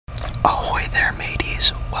Ahoy there,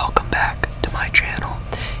 mateys. Welcome back to my channel.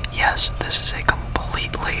 Yes, this is a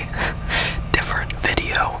completely different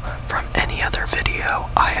video from any other video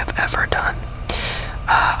I have ever done.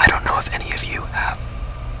 I don't know if any of you have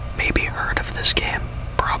maybe heard of this game.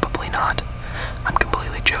 Probably not. I'm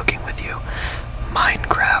completely joking with you.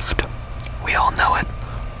 Minecraft. We all know it.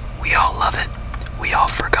 We all love it. We all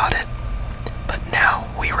forgot it. But now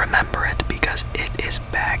we remember it because it is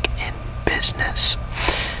back in business.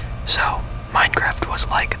 So, Minecraft was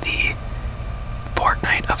like the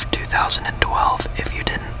Fortnite of 2012, if you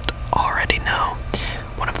didn't already know.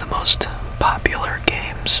 One of the most popular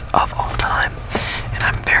games of all time, and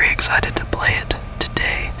I'm very excited to play it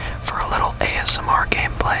today for a little ASMR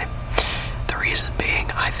gameplay. The reason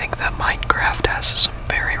being, I think that Minecraft has some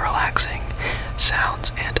very relaxing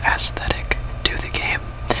sounds and aesthetic to the game,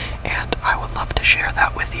 and I would love to share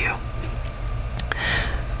that with you.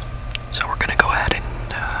 So we're gonna go ahead and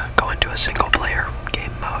go into a single player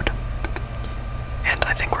game mode, and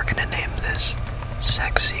I think we're gonna name this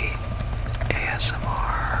Sexy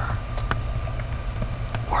ASMR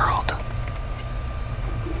World.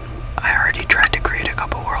 I already tried to create a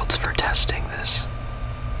couple worlds for testing this.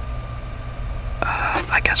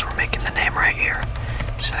 I guess we're making the name right here.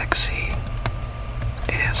 Sexy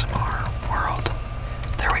ASMR World.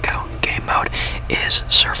 There we go. Game mode is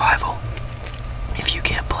survival. If you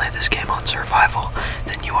can't play this game on survival,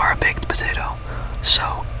 then you are a baked potato.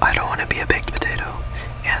 So, I don't want to be a baked potato,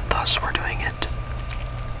 and thus we're doing it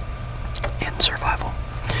in survival.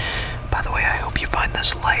 By the way, I hope you find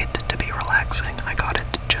this light to be relaxing. I got it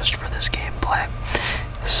just for this gameplay.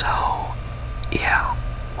 So, yeah,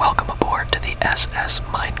 welcome aboard to the SS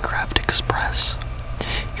Minecraft Express.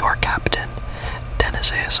 Your captain,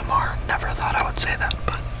 Dennisasmr. Never thought I would say that,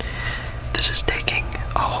 but this is taking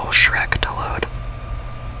a whole Shrek to load.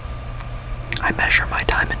 I measure my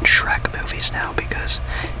time in Shrek movies now because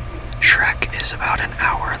Shrek is about an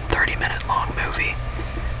hour and 30-minute long movie.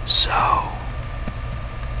 So,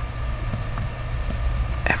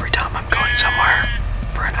 every time I'm going somewhere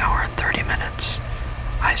for an hour and 30 minutes,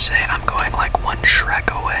 I say I'm going like one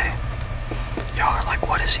Shrek away. Y'all are like,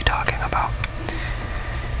 what is he talking about?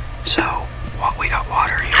 So, we got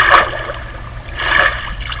water here.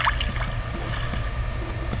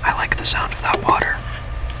 I like the sound of that water.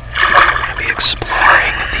 We're going to be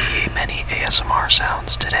exploring the many ASMR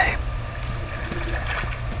sounds today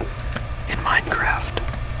in Minecraft.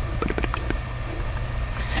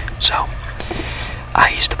 So,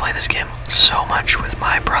 I used to play this game so much with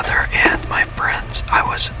my brother and my friends. I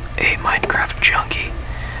was a Minecraft junkie.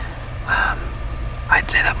 I'd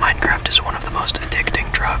say that Minecraft is one of the most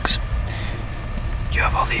addicting drugs. You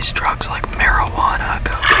have all these drugs like marijuana,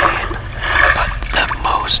 cocaine, but the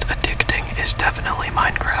most addicting is definitely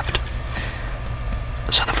Minecraft.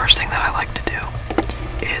 So the first thing that I like to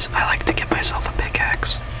do is I like to get myself a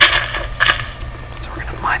pickaxe. So we're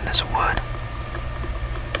gonna mine this wood.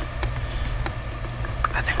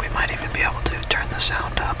 I think we might even be able to turn the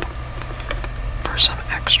sound up for some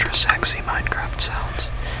extra sexy Minecraft sounds.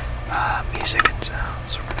 Music and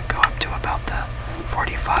sounds. We're gonna go up to about the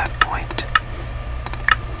 45 point.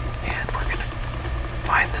 And we're gonna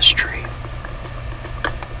find this tree.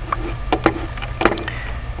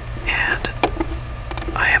 And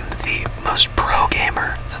I am the most pro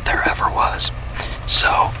gamer that there ever was.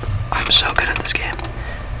 So, I'm so good at this game.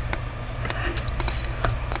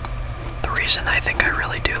 The reason I think I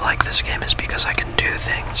really do like this game is because I can do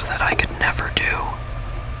things that I could never do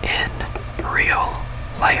in real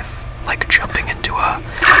life. Like jumping into a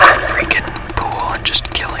freaking pool and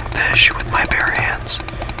just killing fish with my bare hands.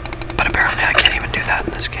 But apparently I can't even do that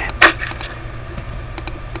in this game.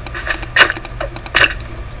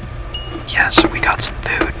 Yes, we got some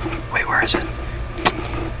food. Wait, where is it?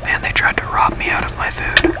 Man, they tried to rob me out of my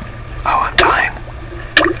food. Oh, I'm dying.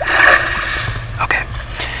 Okay.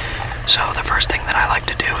 So the first thing that I like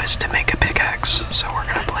to do is to make a pickaxe. So we're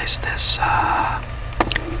gonna place this,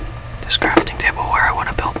 this crafting table where I want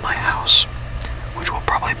to build my house, which will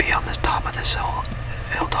probably be on this top of this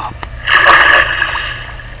hilltop.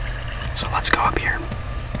 So let's go up here.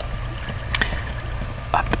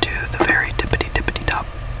 Up to the very tippity top.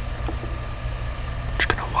 Just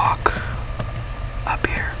gonna walk up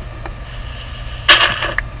here.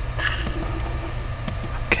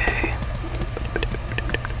 Okay.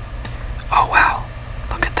 Oh wow.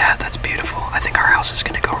 Look at that, that's beautiful. I think our house is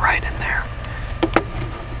gonna go right in there.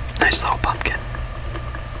 Nice little pumpkin.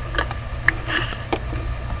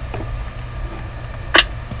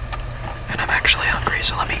 And I'm actually hungry,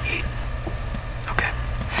 so let me eat. Okay.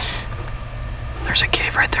 There's a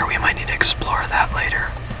cave right there. We might need to explore that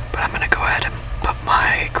later. But I'm gonna go ahead and put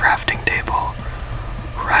my crafting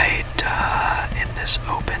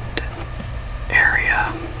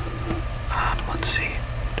let's see.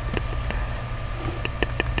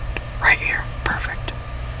 Right here, perfect.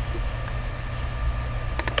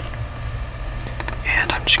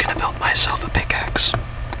 And I'm just gonna build myself a pickaxe.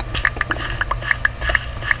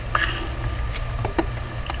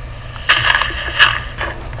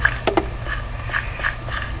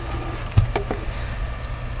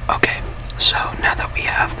 Okay, so now that we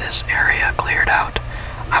have this area cleared out,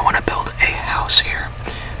 I want to build a house here.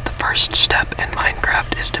 The first step in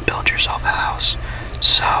Minecraft is to build yourself a house.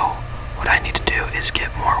 So, what I need to do is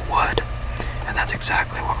get more wood, and that's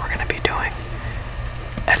exactly what we're going to be doing.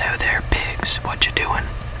 Hello there, pigs. What you doing?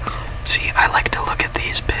 See, I like to look at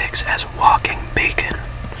these pigs as walking bacon,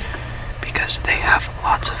 because they have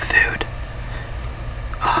lots of food.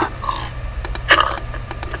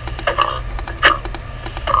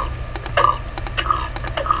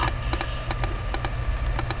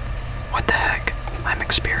 What the heck? I'm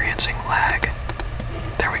experiencing lag.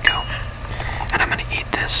 There we go. And I'm gonna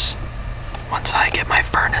eat this once I get my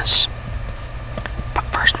furnace. But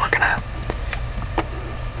first we're gonna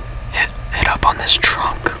hit up on this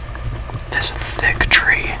trunk. This thick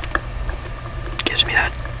tree. Gives me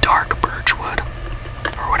that dark birch wood.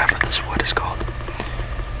 Or whatever this wood is called.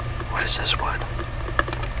 What is this wood?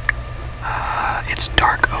 It's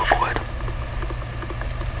dark oak wood.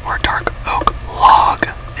 Or dark oak log.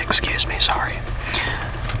 Excuse me, sorry.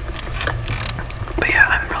 But yeah,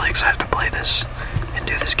 I'm really excited to play this and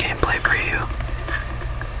do this gameplay for you.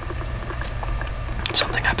 It's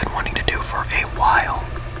something I've been wanting to do for a while.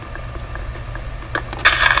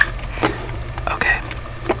 Okay,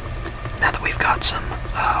 now that we've got some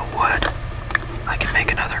wood, I can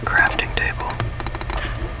make another crafting table.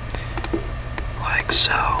 Like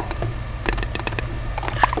so.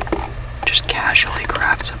 Just casually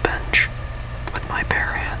crafts a bench with my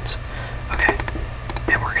bare hands. Okay,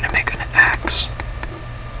 and we're gonna make an axe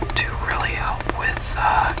to really help with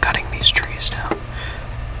cutting these trees down.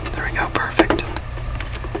 There we go, perfect.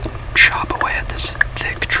 Chop away at this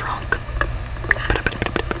thick trunk.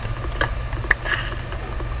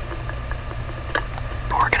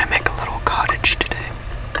 But we're gonna make a little cottage today.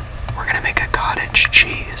 We're gonna make a cottage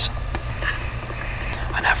cheese.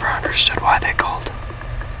 I never understood why they called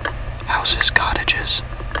houses cottages.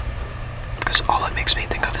 Because all it makes me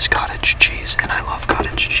think of is cottage cheese, and I love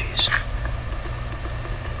cottage cheese.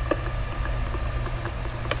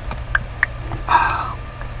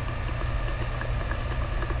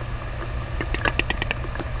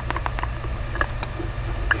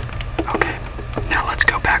 Okay, now let's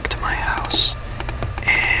go back to my house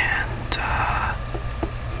and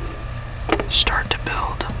start to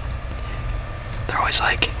build. They're always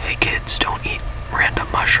like, hey kids, don't eat random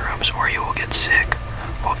mushrooms or you will get sick.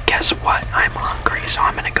 Well, guess what? I'm hungry, so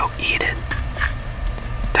I'm gonna go eat it.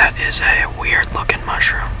 That is a weird looking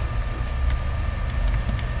mushroom.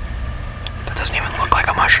 That doesn't even look like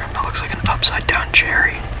a mushroom. That looks like an upside down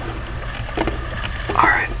cherry.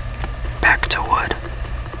 Alright, back to wood.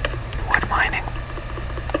 Wood mining.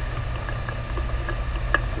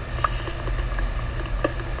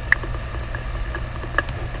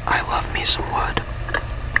 I love me some wood.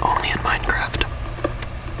 Only in Minecraft.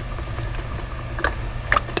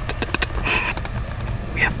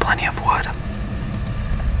 We have plenty of wood.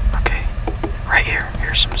 Okay, right here.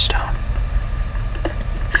 Here's some stone.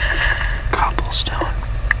 Cobblestone.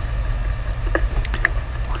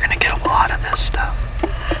 We're gonna get a lot of this stuff,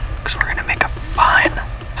 because we're gonna make a fine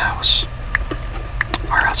house.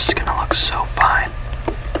 Our house is gonna look so fine.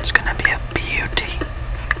 It's gonna be a beauty.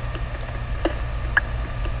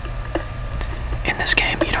 In this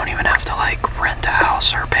game, you don't even have to like rent a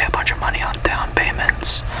house or pay a bunch of money on down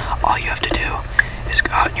payments. All you have to do is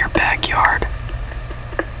go out in your backyard,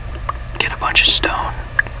 get a bunch of stone,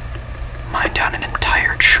 mine down an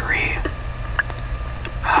entire tree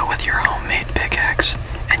with your homemade pickaxe,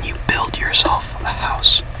 and you build yourself a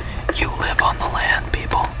house. You live on the land,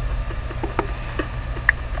 people.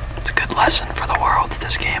 It's a good lesson for the world,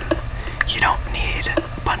 this game. You don't need a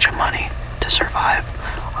bunch of money to survive.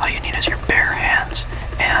 All you need is your bare hands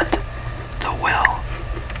and the will.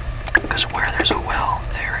 Because where there's a will,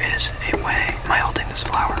 there is a way. Am I holding this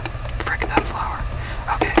flower? Frick that flower.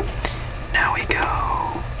 Okay, now we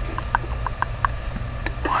go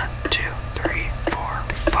 1, 2, 3, 4,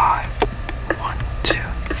 5. 1, 2,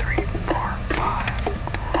 3, 4, 5.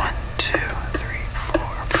 1, 2, 3, 4,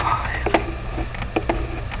 5.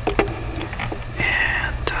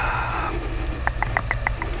 And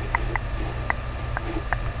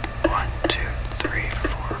 1, 2, 3,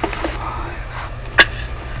 4, 5.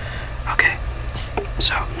 Okay,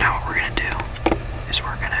 so now what we're gonna do is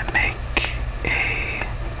we're gonna make a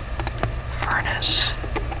furnace.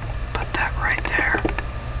 Put that right there.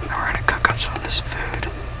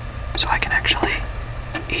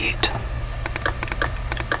 eat.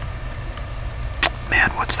 Man,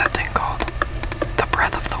 what's that thing called? The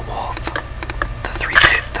Breath of the Wolf.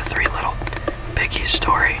 The three little piggies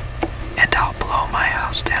story. And I'll blow my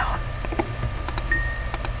house down.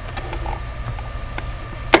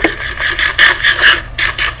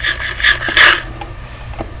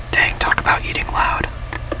 Dang, talk about eating loud.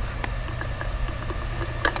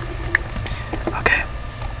 Okay,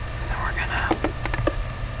 then we're gonna...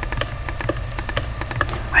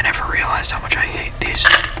 I never realized how much I hate these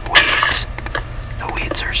weeds. The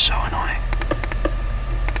weeds are so annoying.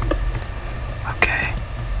 Okay,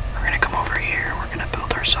 we're gonna come over here. We're gonna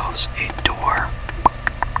build ourselves a door.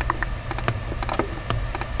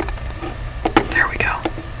 There we go.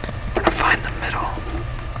 We're gonna find the middle.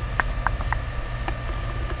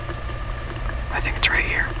 I think it's right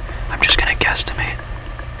here. I'm just gonna guesstimate.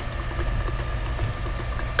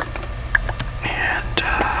 And,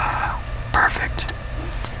 perfect.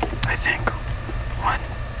 I think.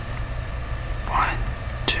 One,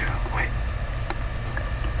 two, wait.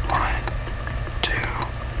 1, 2,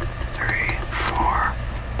 3, 4.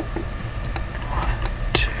 1,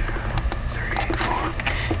 2, 3, 4.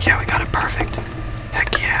 Yeah, we got it perfect.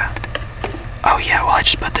 Heck yeah. Oh yeah, well I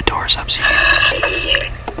just put the doors up so you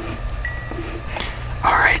can...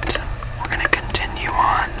 Alright, we're gonna continue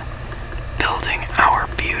on building our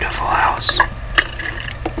beautiful house.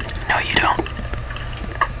 No, you don't.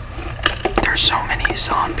 There's so many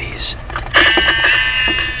zombies.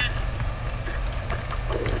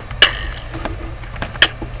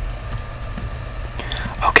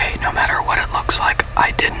 Okay, no matter what it looks like,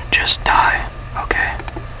 I didn't just die, okay?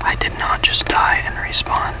 I did not just die and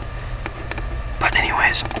respawn. But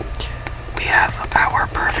anyways, we have our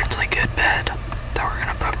perfectly good bed that we're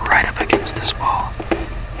gonna put right up against this wall.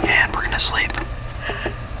 And we're gonna sleep.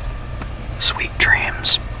 Sweet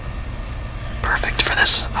dreams. Perfect for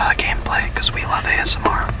this gameplay, because we love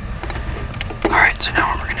ASMR. Alright, so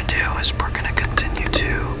now what we're gonna do is we're gonna continue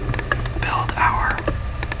to build our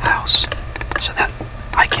house so that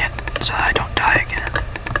I don't die again.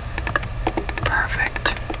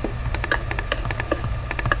 Perfect.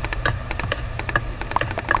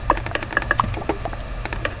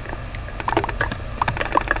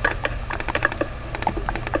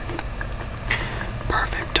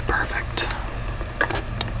 Perfect, perfect.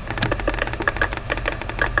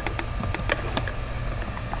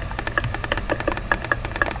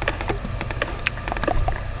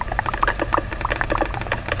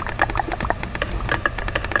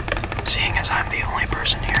 Seeing as I'm the only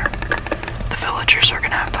person here, the villagers are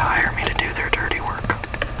gonna have to hire me to do their dirty work.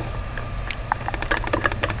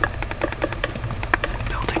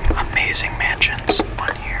 Building amazing mansions.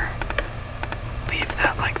 One here. Leave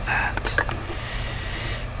that like that.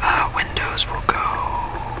 Windows will go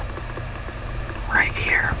right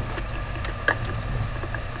here.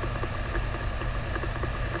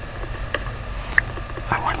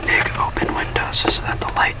 I want big open windows so that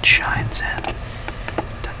the light shines in.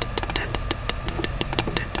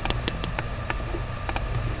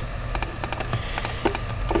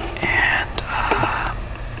 And,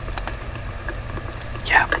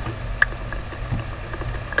 yeah.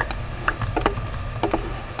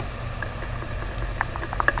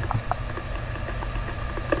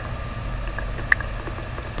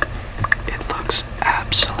 It looks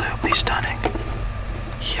absolutely stunning.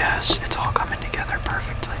 Yes, it's all coming together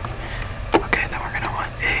perfectly. Okay, then we're gonna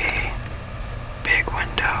want a big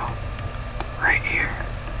window right here.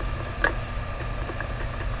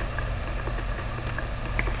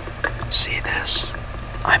 See this?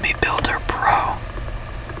 I'm a builder pro.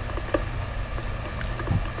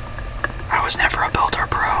 I was never a builder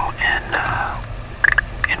pro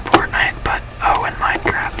in Fortnite, but oh, in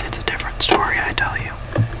Minecraft it's a different story, I tell you.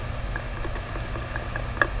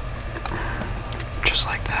 Just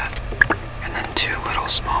like that. And then two little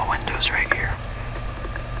small windows right here.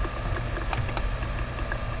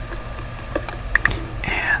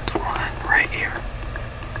 And one right here.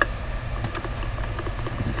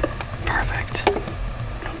 Perfect.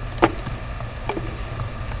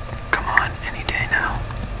 Come on, any day now.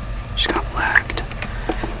 Just got lagged.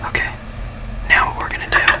 Okay. Now what we're gonna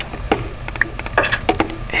do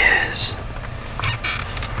is...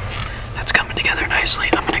 That's coming together nicely.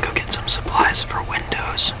 I'm gonna go get some supplies for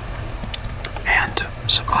windows. And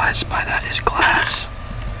supplies by that is glass.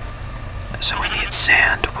 So we need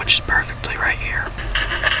sand, which is perfectly right here.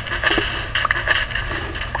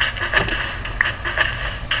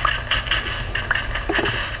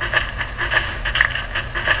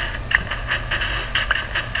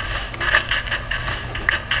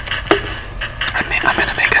 I'm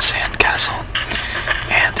gonna make a sand castle,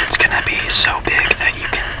 and it's gonna be so big that you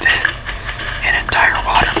can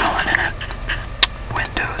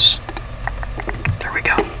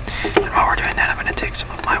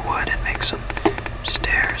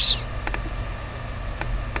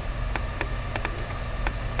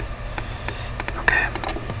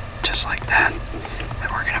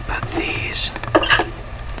these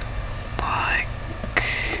like,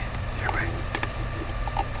 here we,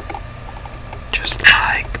 just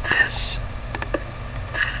like this.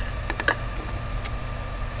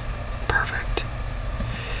 Perfect.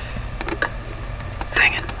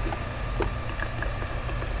 Dang it.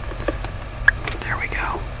 There we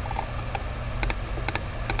go.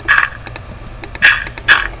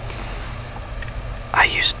 I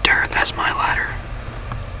use dirt as my ladder,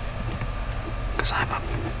 because I'm a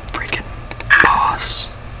freaking boss.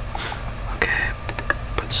 Okay,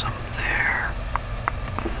 put some there.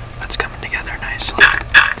 That's coming together nicely.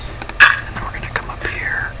 And then we're going to come up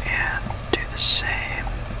here and do the same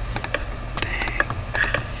thing.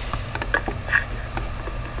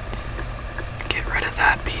 Get rid of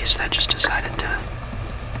that piece that just decided to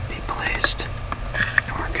be placed.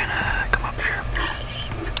 And we're going to come up here.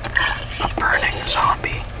 A burning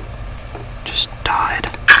zombie just died.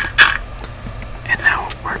 And now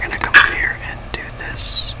we're gonna come up here and do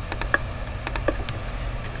this.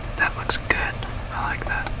 That looks good. I like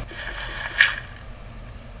that.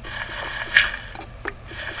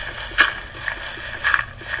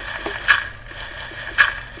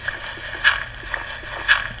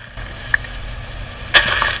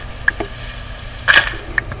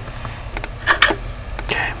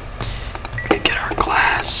 Okay. We can get our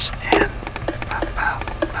glass and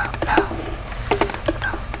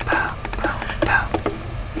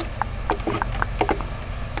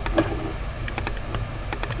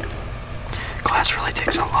glass really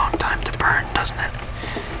takes a long time to burn, doesn't it?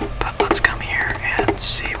 But let's come here and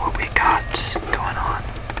see what we got going on.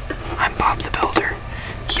 I'm Bob the Builder.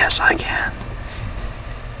 Yes, I can.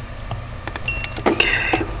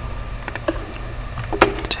 Okay.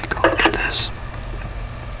 Take a look at this.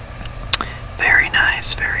 Very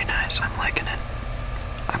nice, very nice. I'm liking it.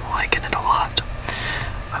 I'm liking it a lot.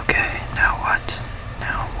 Okay, now what?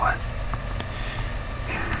 Now what?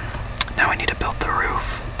 Now we need to build the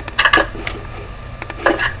roof.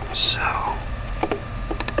 So,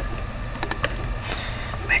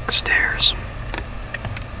 make stairs.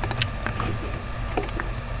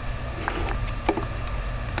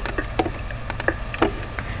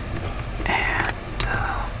 And,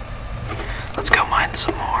 let's go mine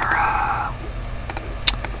some more,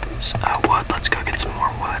 wood. Let's go get some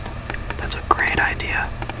more wood. That's a great idea.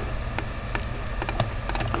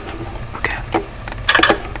 Okay.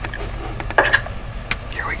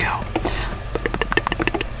 Here we go.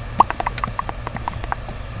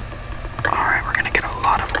 Alright, we're gonna get a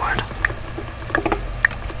lot of wood.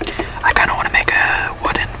 I kinda wanna make a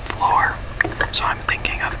wooden floor, so I'm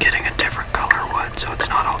thinking of getting a different color wood so it's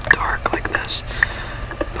not all dark like this,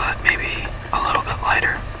 but maybe a little bit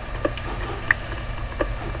lighter.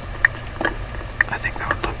 I think that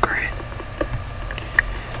would look great.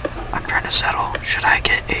 I'm trying to settle. Should I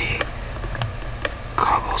get a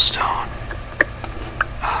cobblestone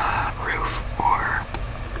roof or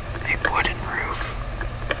a wooden roof?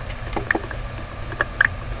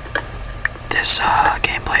 This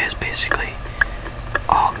gameplay is basically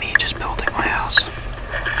all me just building my house.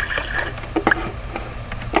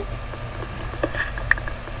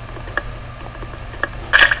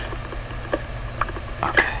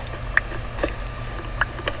 Okay.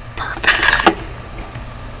 Perfect.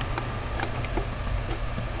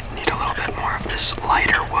 Need a little bit more of this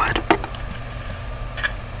lighter wood.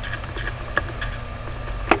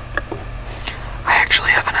 I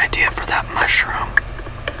actually have an idea for that mushroom.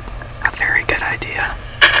 A very good idea.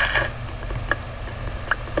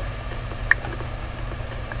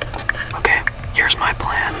 Okay, here's my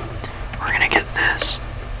plan. We're gonna get this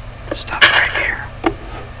stuff right here.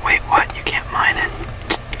 Wait, what? You can't mine it?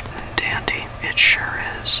 Dandy. It sure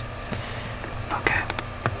is. Okay.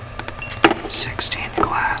 16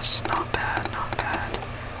 glass. Not bad, not bad.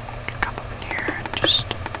 Come up in here and just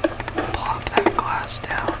plop that glass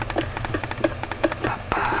down.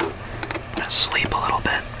 I'm gonna sleep a little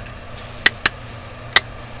bit.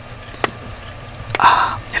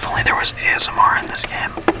 If only there was ASMR in this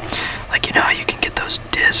game. Like, you know how you can get those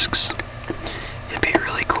discs? It'd be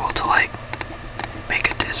really cool to, like, make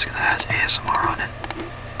a disc that has ASMR on it.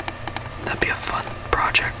 That'd be a fun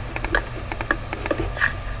project.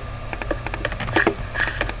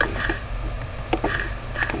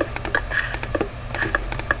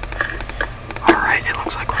 Alright, it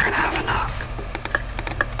looks like we're gonna have enough.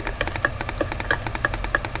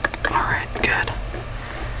 Alright, good.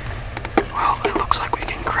 Well, it looks like we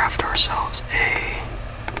can craft ourselves a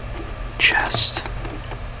chest.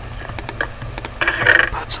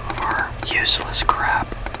 Put some of our useless crap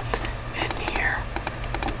in here.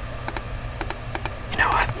 You know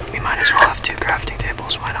what? We might as well have 2 crafting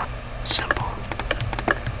tables. Why not? Simple.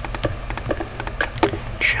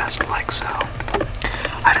 just like so.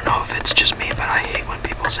 I don't know if it's just me, but I hate when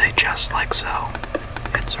people say just like so.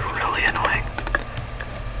 It's really annoying.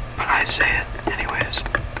 But I say it anyways,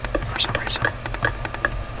 for some reason.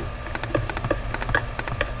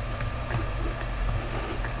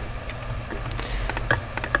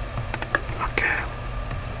 Okay.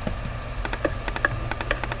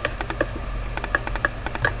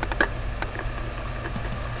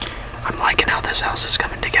 I'm liking how this house is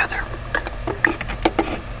coming together.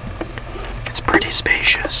 It's pretty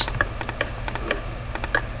spacious.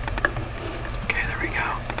 Okay, there we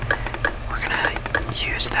go. We're gonna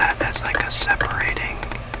use that as like a separating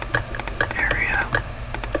area.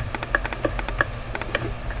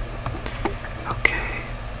 Okay.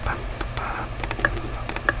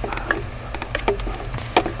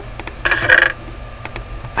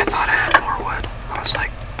 I thought I had more wood. I was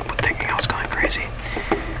like thinking I was going crazy.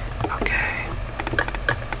 Okay.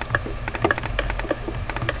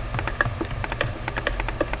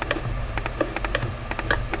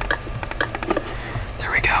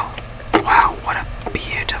 There we go. Wow, what a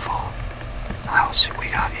beautiful house we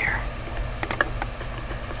got here.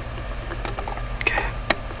 Okay.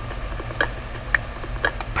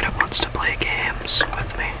 But it wants to play games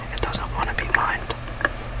with me. It doesn't want to be mined.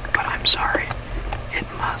 But I'm sorry. It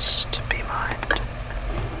must be mined.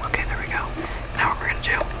 Okay, there we go. Now what we're gonna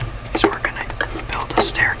do is we're gonna build a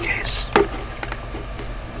staircase.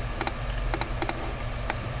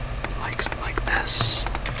 Like this.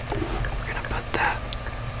 We're gonna put that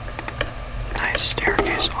nice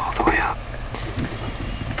staircase all the way up.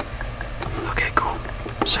 Okay, cool.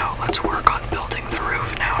 So let's work on building the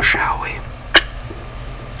roof now, shall we?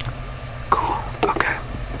 Cool, okay.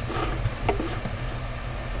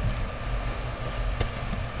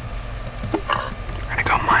 We're gonna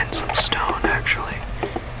go mine some stone, actually.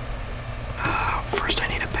 First I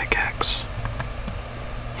need a pickaxe.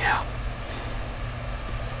 Yeah.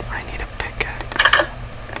 I need a pickaxe.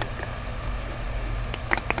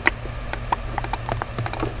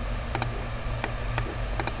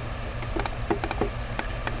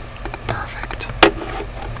 Perfect.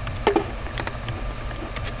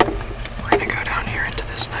 We're gonna go down here into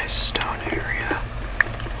this nice stone area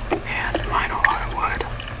and mine a lot of wood,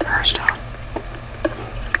 or stone.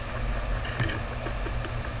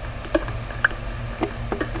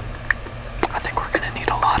 I think we're gonna need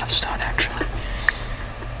a lot of stone actually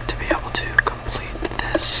to be able to complete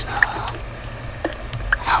this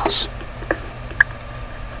house.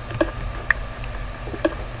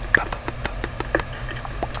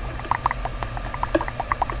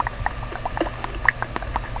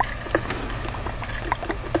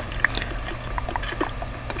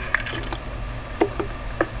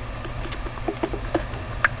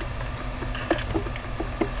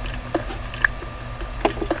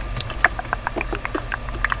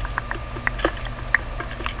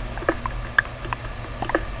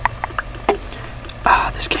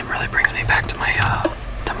 This game really brings me back to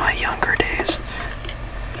my younger days.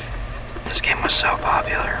 This game was so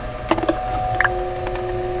popular.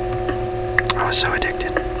 I was so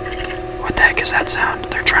addicted. What the heck is that sound?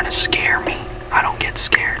 They're trying to scare me. I don't get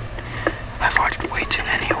scared. I've watched way too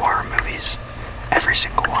many horror movies. Every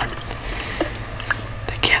single one.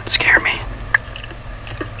 They can't scare me.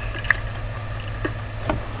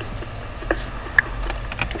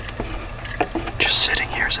 Just sitting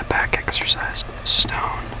here is a back exercise.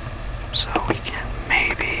 Stone, so we can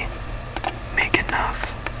maybe make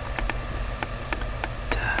enough.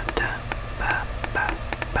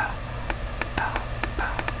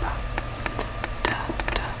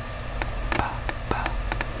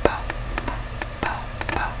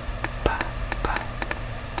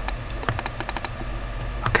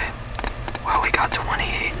 Okay, well, we got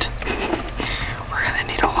 28. We're gonna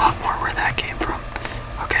need a lot more where that came from.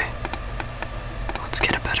 Okay, let's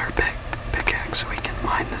get a better pickaxe so we can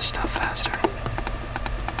mine this stuff faster.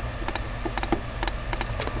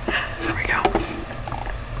 There we go.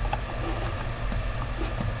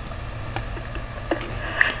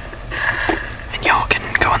 And y'all can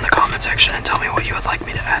go in the comment section and tell me what you would like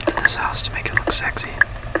me to add to this house to make it look sexy.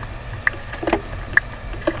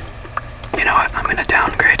 You know what? I'm gonna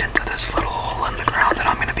downgrade into this little hole in the ground and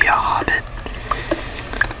I'm gonna be a hobbit.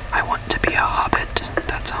 I want to be a hobbit.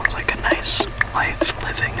 That sounds like a nice life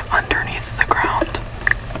living underneath the ground.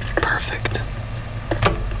 Perfect.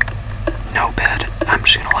 No bed. I'm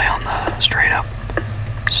just gonna lay on the straight up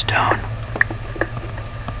stone.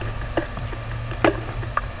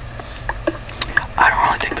 I don't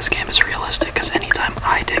really think this game is realistic because anytime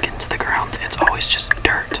I dig into the ground, it's always just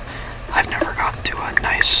dirt. I've never gotten to a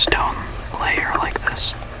nice stone layer like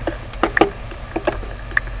this.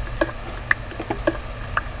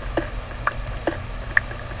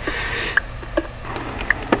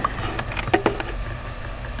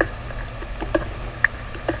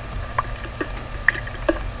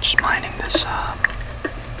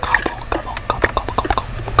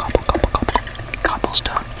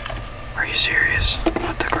 this.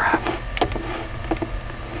 What the crap?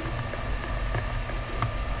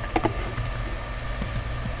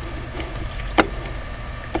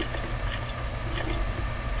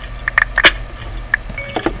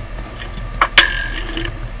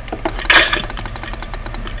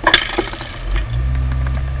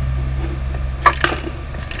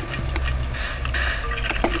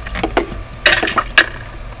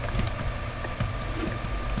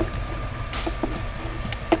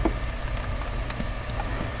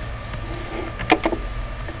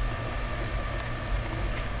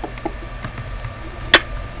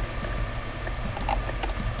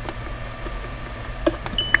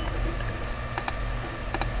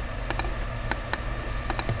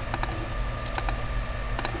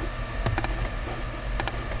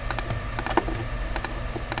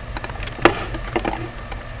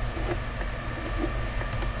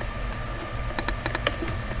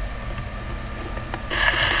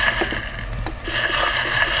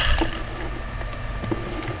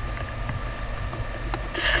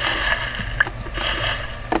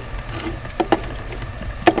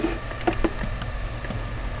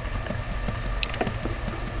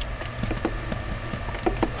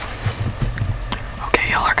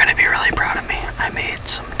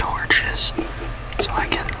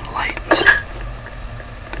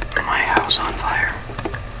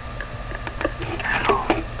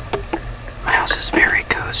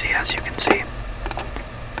 As you can see.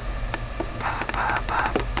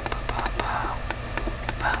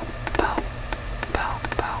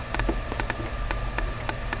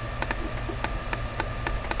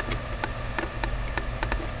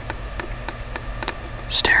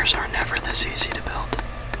 Stairs are never this easy to build,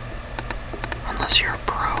 unless you're a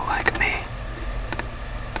pro like me.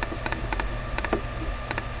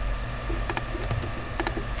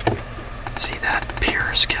 See that?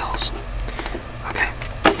 Pure skills. Okay.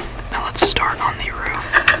 Now let's start on the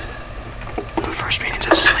roof. But first we need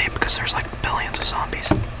to sleep because there's like billions of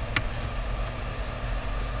zombies.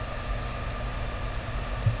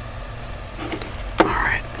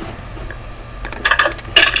 Alright.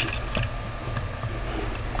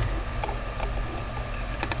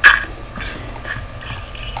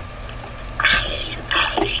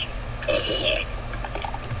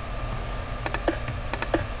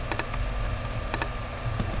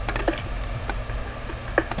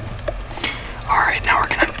 Alright, now we're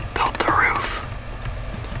gonna build the roof.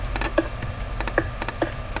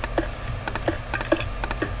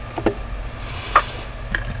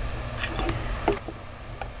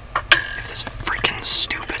 If this freaking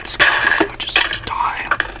stupid skeleton would just die.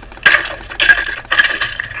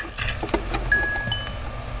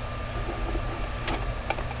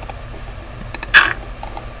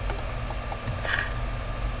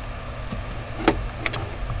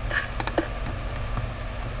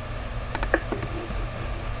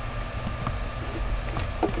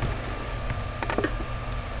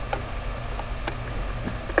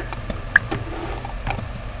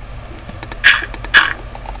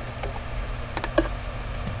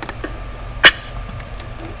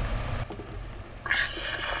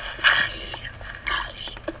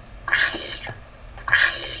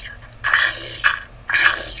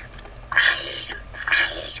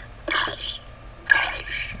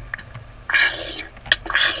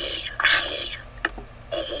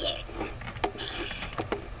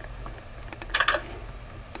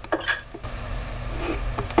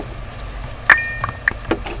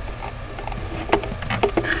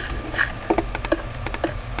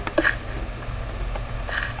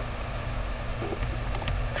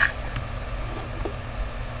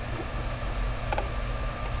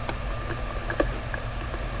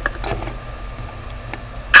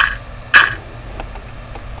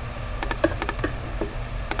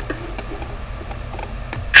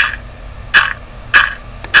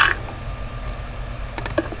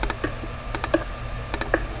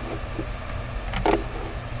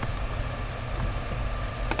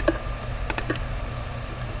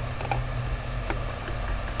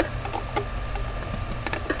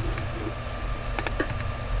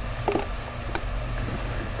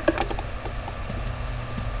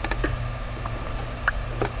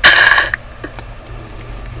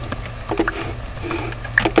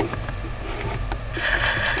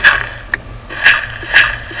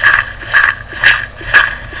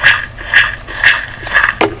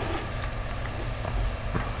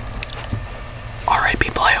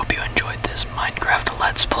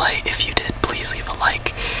 Let's Play. If you did, please leave a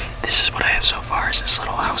like. This is what I have so far, is this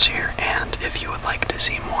little house here, and if you would like to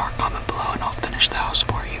see more, comment below and I'll finish the house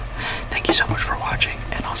for you. Thank you so much for watching,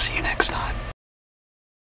 and I'll see you next time.